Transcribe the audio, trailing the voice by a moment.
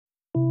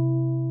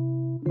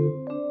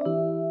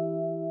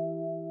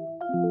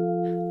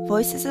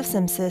Voices of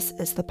SimSys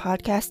is the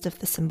podcast of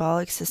the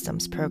Symbolic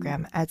Systems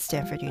program at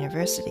Stanford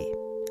University.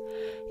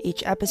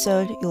 Each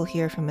episode, you'll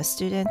hear from a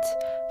student,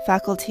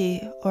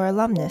 faculty, or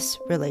alumnus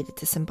related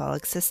to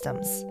symbolic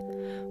systems,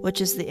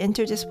 which is the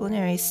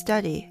interdisciplinary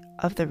study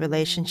of the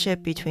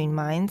relationship between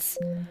minds,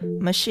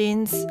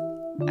 machines,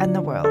 and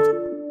the world.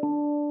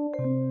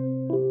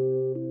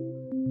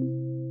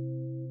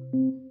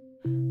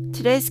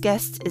 Today's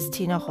guest is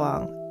Tina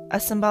Huang, a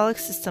Symbolic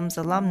Systems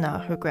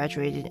alumna who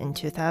graduated in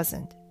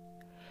 2000.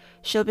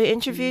 She'll be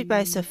interviewed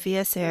by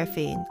Sophia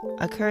Serafin,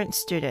 a current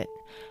student,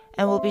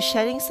 and will be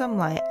shedding some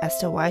light as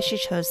to why she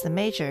chose the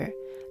major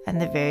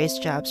and the various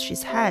jobs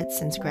she's had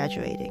since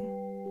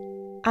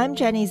graduating. I'm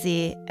Jenny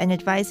Z, an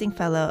advising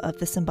fellow of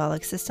the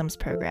Symbolic Systems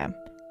program,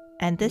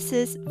 and this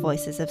is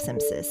Voices of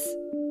SimSys.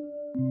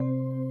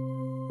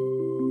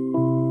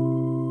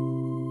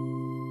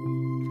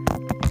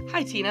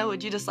 Hi Tina,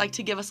 would you just like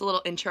to give us a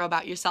little intro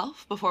about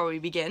yourself before we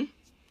begin?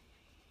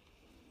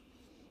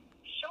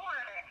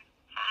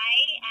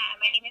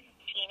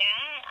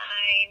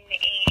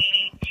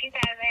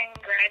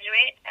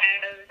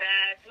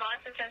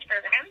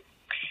 Program.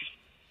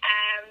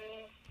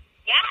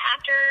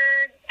 After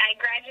I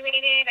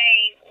graduated,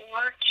 I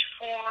worked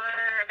for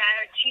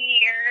about 2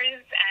 years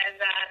as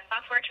a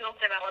software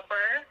tools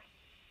developer.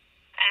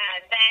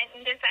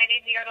 Then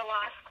decided to go to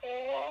law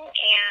school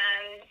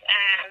and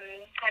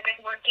have been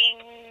working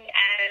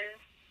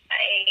as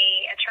a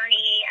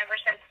attorney ever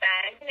since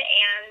then.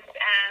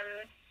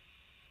 And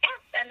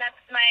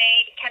that's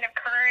my kind of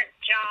current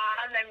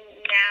job. I'm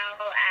now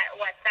at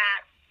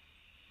WhatsApp.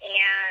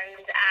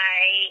 And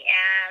I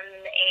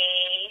am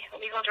a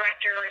legal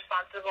director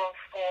responsible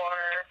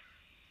for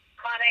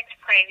product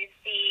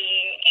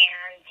privacy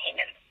and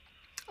payments.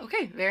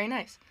 Okay, very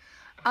nice.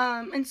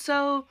 And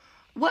so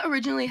what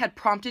originally had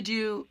prompted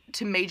you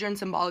to major in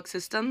symbolic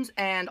systems,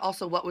 and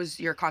also what was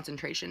your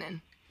concentration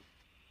in?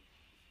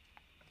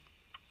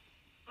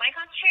 My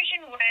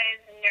concentration was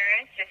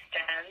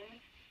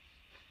neurosystems,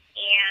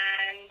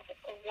 and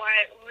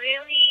what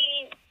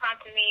really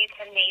prompted me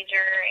to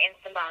major in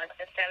symbolic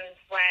systems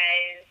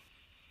was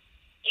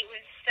it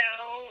was so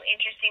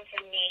interesting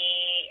to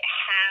me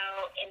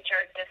how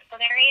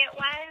interdisciplinary it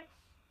was.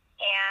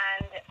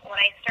 And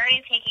when I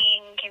started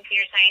taking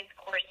computer science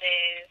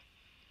courses,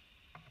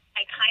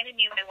 I kind of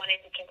knew I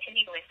wanted to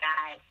continue with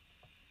that.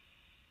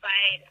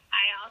 But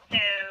I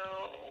also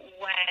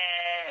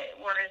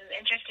was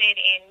interested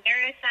in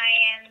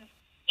neuroscience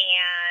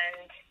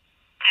and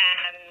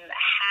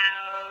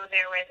how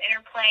there was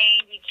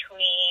interplay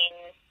between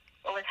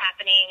what was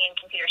happening in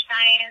computer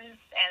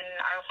science and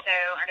also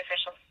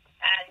artificial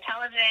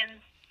intelligence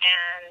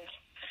and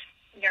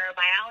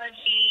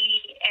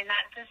neurobiology. And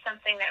that's just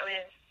something that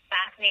was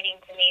fascinating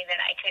to me, that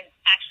I could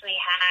actually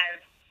have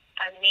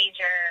a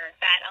major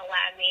that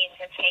allowed me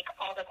to take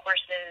all the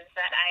courses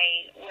that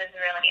I was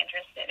really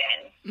interested in.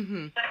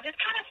 Mm-hmm. So I just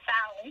kind of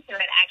fell into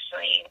it,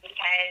 actually,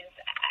 because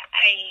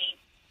I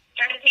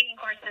started taking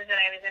courses that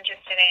I was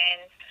interested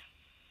in.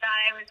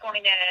 Thought I was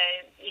going to,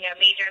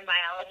 major in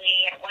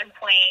biology at one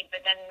point, but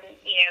then,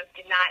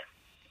 did not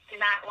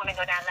want to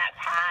go down that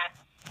path.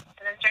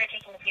 And then started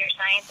taking computer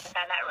science and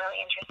found that really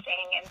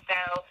interesting. And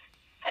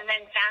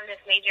then found this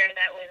major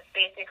that was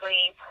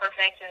basically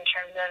perfect in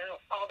terms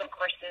of all the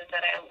courses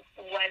that I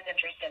was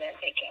interested in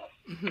taking.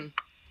 Mm-hmm.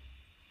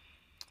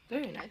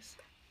 Very nice.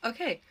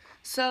 Okay,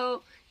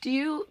 so do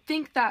you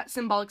think that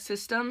symbolic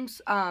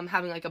systems,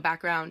 having like a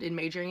background in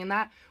majoring in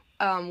that,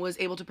 was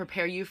able to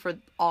prepare you for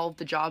all of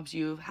the jobs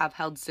you have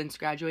held since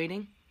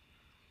graduating?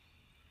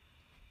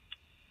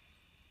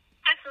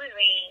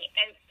 Absolutely.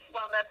 And,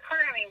 the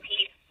programming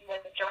piece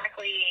was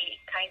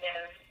directly kind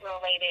of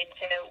related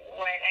to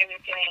what I was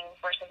doing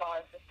for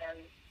symbolic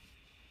systems.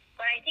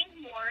 But I think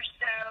more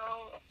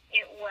so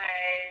it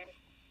was,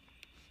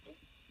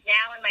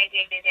 now in my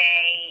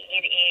day-to-day,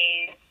 it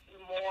is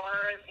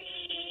more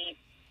the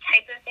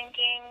type of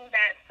thinking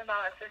that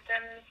symbolic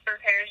systems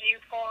prepares you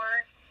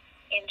for,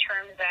 in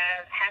terms of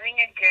having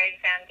a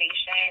good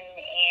foundation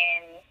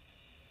in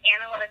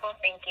analytical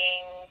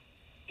thinking,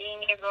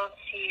 being able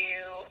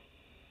to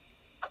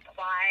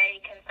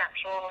apply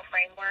conceptual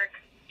frameworks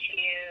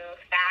to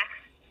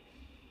facts,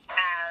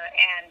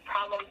 and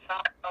problem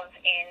solve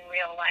in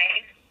real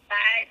life.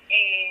 That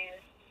is,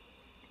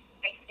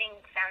 I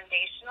think,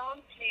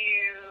 foundational to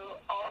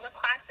all the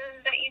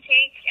classes that you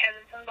take as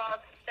a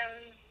symbolic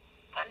systems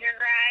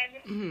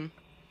undergrad, mm-hmm.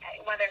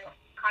 Whether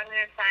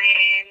cognitive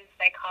science,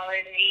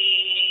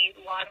 psychology,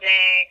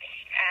 logic,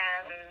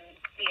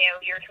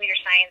 your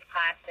computer science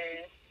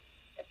classes.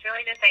 It's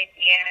really this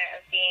idea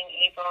of being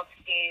able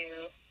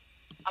to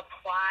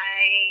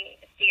apply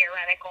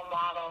theoretical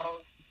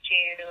models to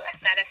a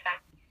set of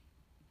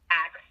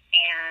facts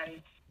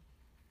and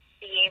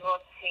be able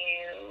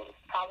to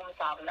problem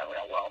solve in the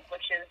real world,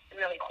 which is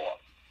really cool.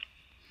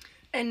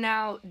 And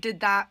now, did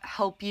that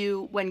help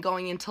you when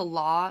going into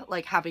law,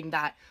 like having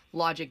that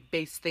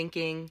logic-based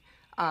thinking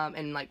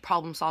and like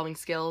problem-solving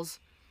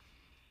skills?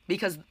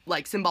 Because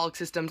like symbolic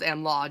systems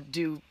and law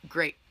do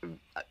great,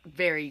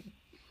 very,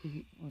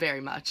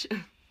 very much.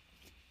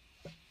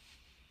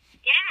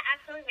 Yeah,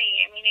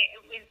 absolutely. I mean,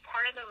 it was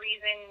part of the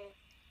reason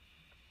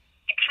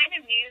I kind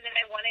of knew that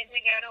I wanted to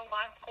go to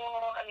law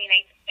school. I mean,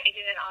 I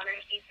did an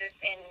honors thesis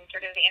in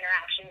sort of the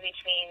interaction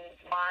between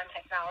law and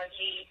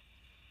technology,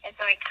 and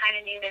so I kind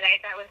of knew that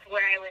that was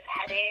where I was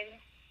headed.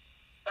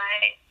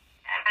 But,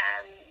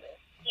 I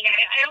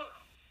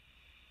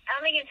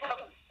don't think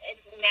until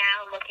now,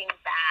 looking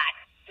back,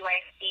 do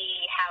I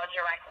see how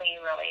directly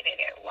related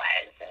it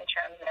was in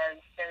terms of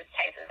those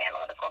types of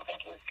analytical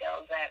thinking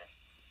skills that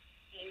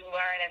you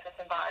learn as a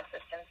symbolic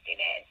systems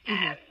student,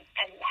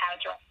 and how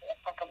directly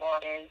applicable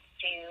it is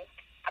to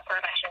a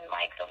profession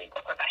like the legal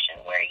profession,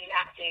 where you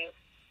have to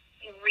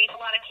read a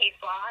lot of case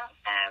law,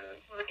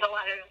 read a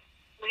lot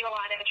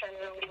in terms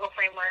of legal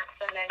frameworks,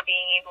 and then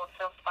being able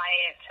to apply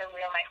it to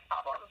real life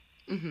problems.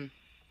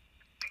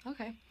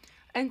 Okay.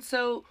 And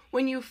so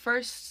when you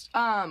first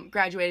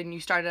graduated and you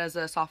started as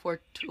a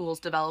software tools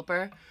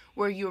developer,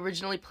 were you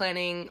originally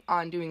planning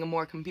on doing a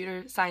more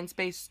computer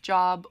science-based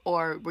job,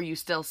 or were you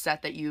still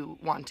set that you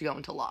wanted to go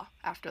into law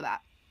after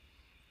that?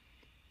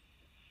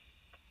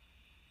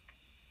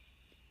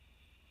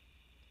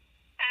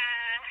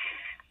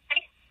 I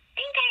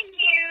think I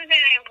knew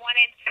that I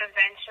wanted to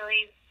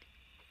eventually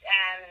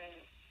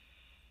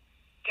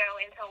go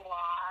into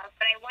law,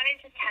 but I wanted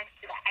to test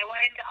it. I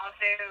wanted to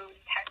also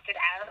test it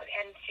out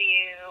and to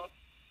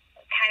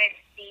kind of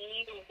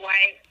see what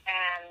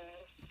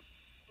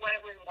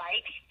it was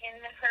like in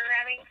the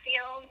programming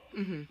field.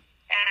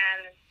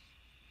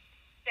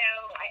 So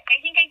I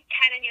think I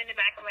kind of knew in the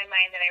back of my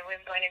mind that I was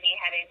going to be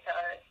headed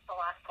to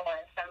law school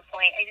at some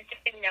point. I just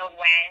didn't know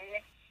when.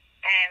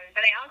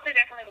 But I also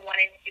definitely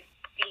wanted to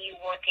be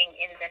working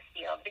in this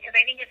field, because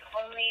I think it's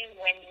only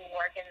when you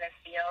work in this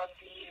field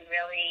do you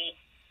really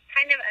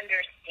kind of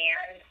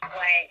understand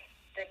what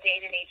the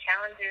day-to-day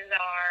challenges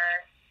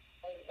are,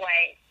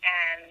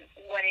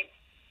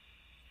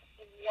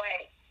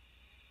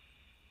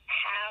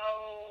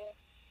 how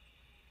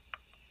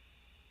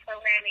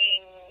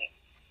programming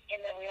in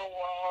the real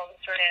world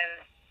sort of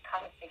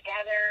comes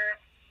together,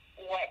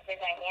 what the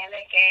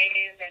dynamic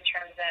is in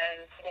terms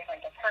of the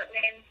different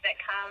departments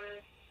that come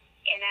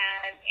in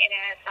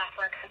a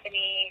software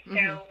company.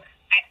 So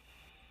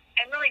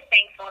I'm really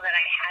thankful that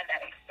I had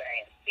that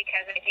experience,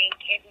 because I think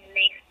it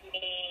makes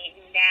me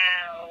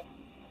now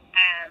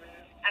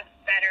a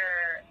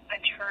better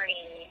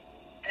attorney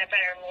and a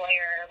better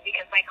lawyer,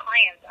 because my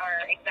clients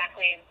are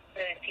exactly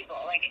those people.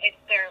 Like,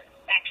 they're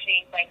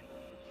actually like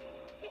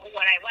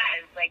what I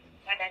was, like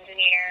an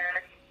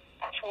engineer,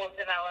 a tools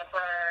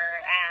developer,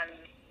 and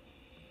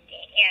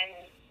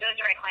those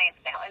are my clients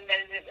now, and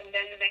those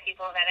are the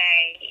people that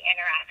I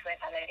interact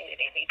with on a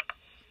day-to-day basis.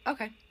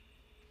 Okay.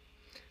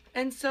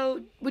 And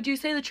so would you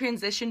say the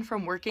transition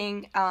from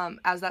working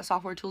as that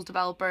software tools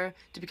developer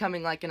to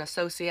becoming like an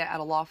associate at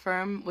a law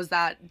firm, was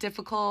that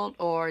difficult,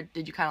 or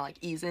did you kind of like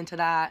ease into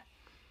that?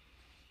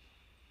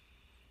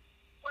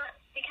 Well,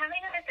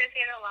 becoming an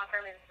associate at a law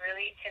firm is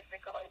really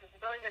typical. It was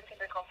really the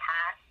typical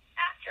path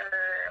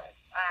after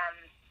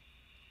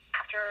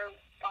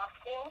law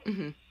school.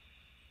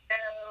 So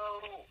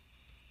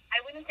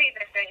I wouldn't say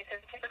that it's a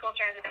typical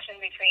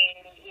transition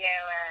between,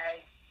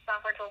 a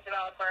software tools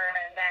developer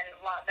and then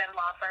law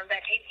firm,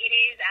 but it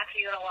is, after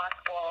you go to law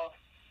school,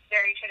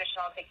 very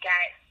traditional to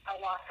get a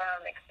law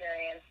firm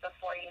experience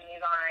before you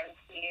move on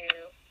to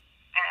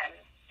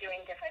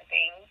doing different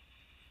things.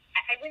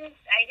 I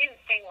didn't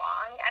stay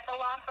long at the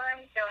law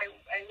firm, so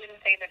I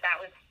wouldn't say that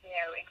was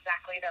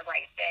exactly the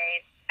right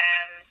fit.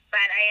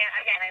 But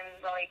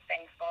I'm really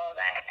thankful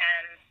that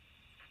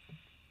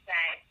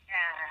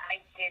I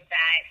did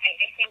that.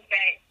 I think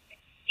that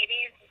it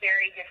is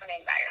very different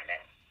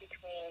environments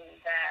between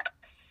the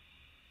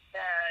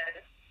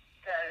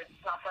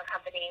software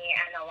company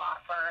and the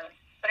law firm.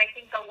 But I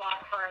think the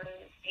law firm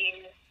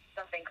is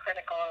something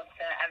critical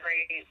to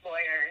every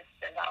lawyer's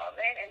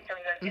development in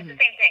terms of, it's the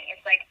same thing.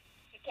 It's like,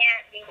 you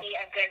can't be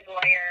a good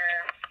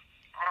lawyer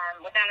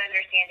without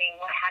understanding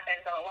what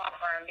happens at a law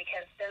firm,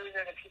 because those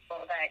are the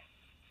people that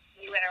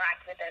you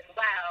interact with as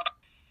well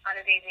on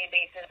a day-to-day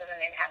basis as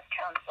an in-house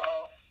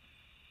counsel,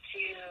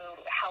 to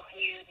help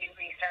you do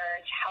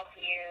research, help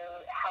you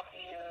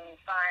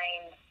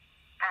find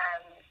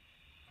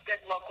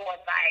good local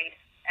advice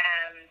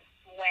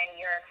when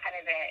you're kind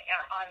of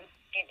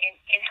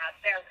in-house.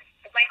 So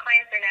if my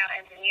clients are now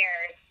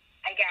engineers,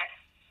 I guess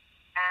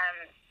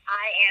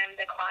I am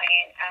the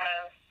client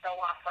of the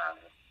law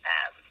firm's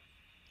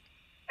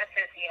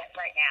associate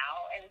right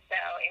now, and so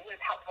it was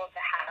helpful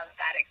to have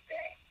that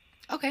experience.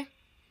 Okay.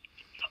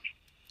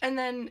 And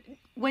then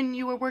when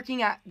you were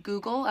working at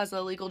Google as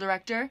a legal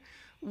director,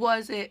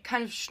 was it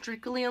kind of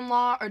strictly in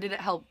law, or did it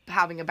help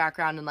having a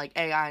background in like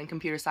AI and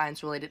computer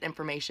science related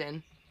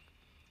information?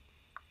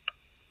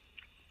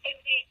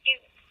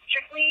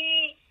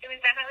 It was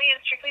definitely a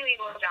strictly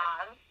legal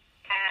job.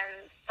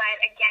 But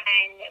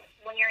again,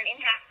 when you're an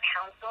in-house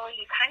counsel,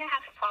 you kind of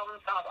have to problem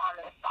solve on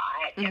the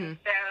spot. And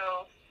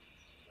so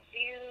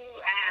you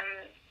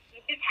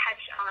do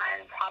touch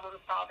on problem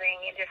solving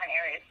in different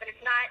areas, but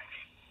it's not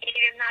a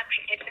it is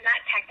not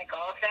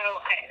technical. So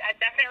I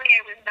definitely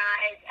I was not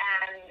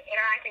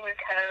interacting with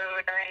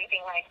code or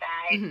anything like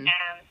that.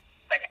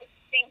 But I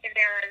think that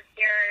there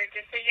are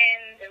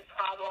decisions and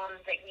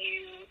problems that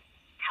you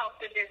help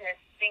the business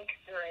think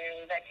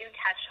through that do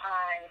touch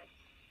on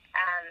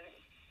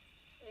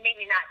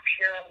maybe not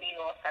pure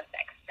legal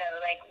subjects. So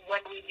like,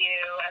 what do we do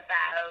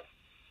about,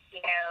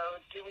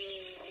 do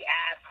we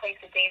place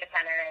a data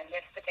center in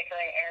this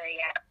particular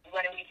area?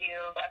 What do we do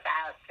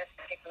about this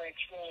particular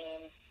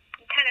team?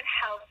 It kind of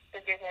helps the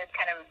business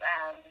kind of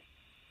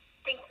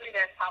think through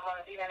those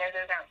problems, even though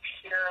those aren't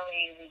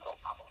purely legal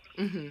problems.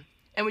 Mm-hmm.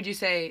 And would you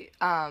say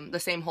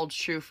the same holds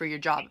true for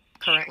your job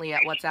currently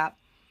at WhatsApp?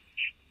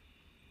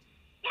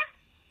 Yeah,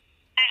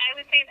 I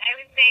would say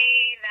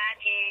that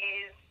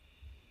is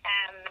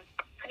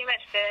pretty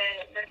much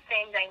the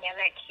same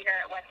dynamic here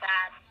at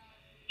WhatsApp.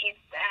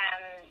 It's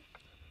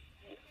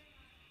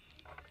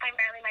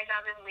primarily my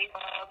job is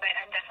legal, but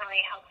I'm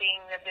definitely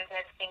helping the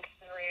business think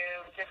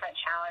through different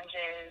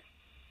challenges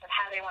of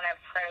how they want to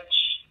approach,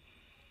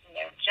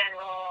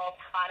 general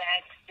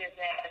product,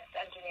 business,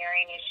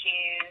 engineering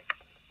issues.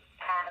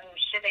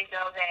 Should they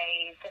build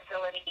a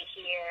facility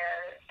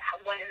here?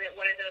 What is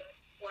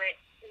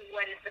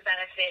the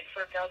benefit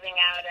for building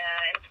out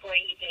an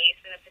employee base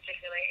in a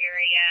particular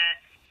area?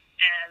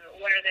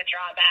 What are the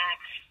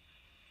drawbacks?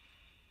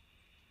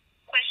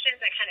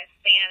 Questions that kind of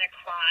span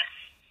across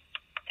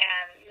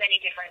many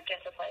different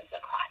disciplines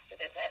across the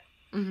business.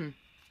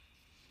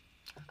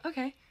 Mm-hmm.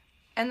 Okay.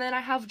 And then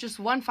I have just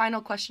one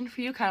final question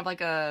for you, kind of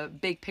like a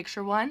big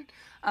picture one.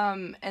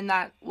 And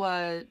that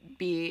would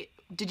be,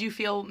 did you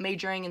feel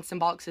majoring in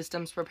symbolic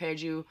systems prepared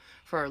you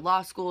for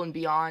law school and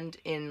beyond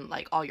in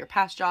like all your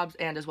past jobs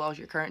and as well as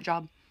your current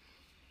job?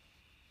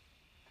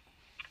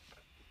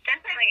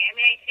 Definitely. I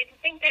mean, I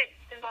think that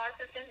symbolic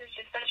systems is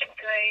just such a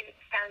good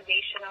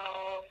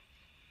foundational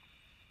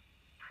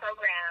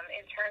program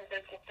in terms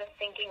of just the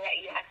thinking that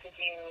you have to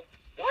do.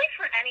 Really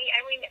for any,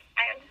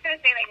 I'm just going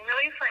to say, like,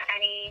 really for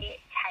any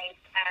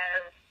type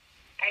of,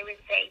 I would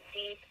say,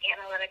 deep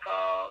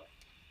analytical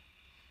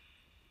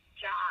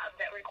job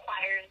that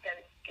requires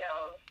those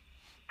skills.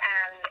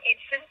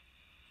 It's just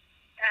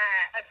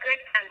a good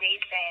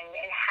foundation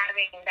in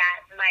having that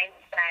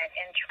mindset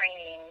and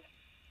training.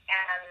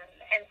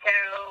 And so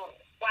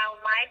while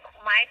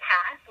my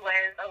path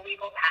was a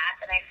legal path,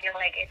 and I feel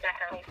like it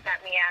definitely set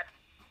me up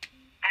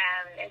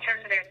in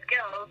terms of their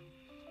skills,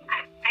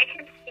 I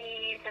can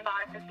see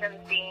symbolic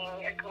systems being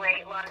a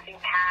great launching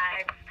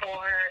pad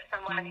for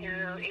someone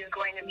who is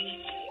going to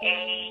be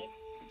a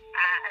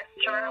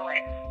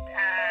journalist,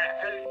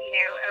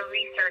 a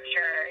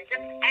researcher,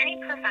 just any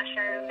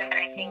profession that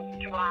I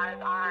think draws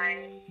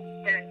on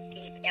those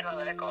deep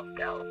analytical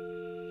skills.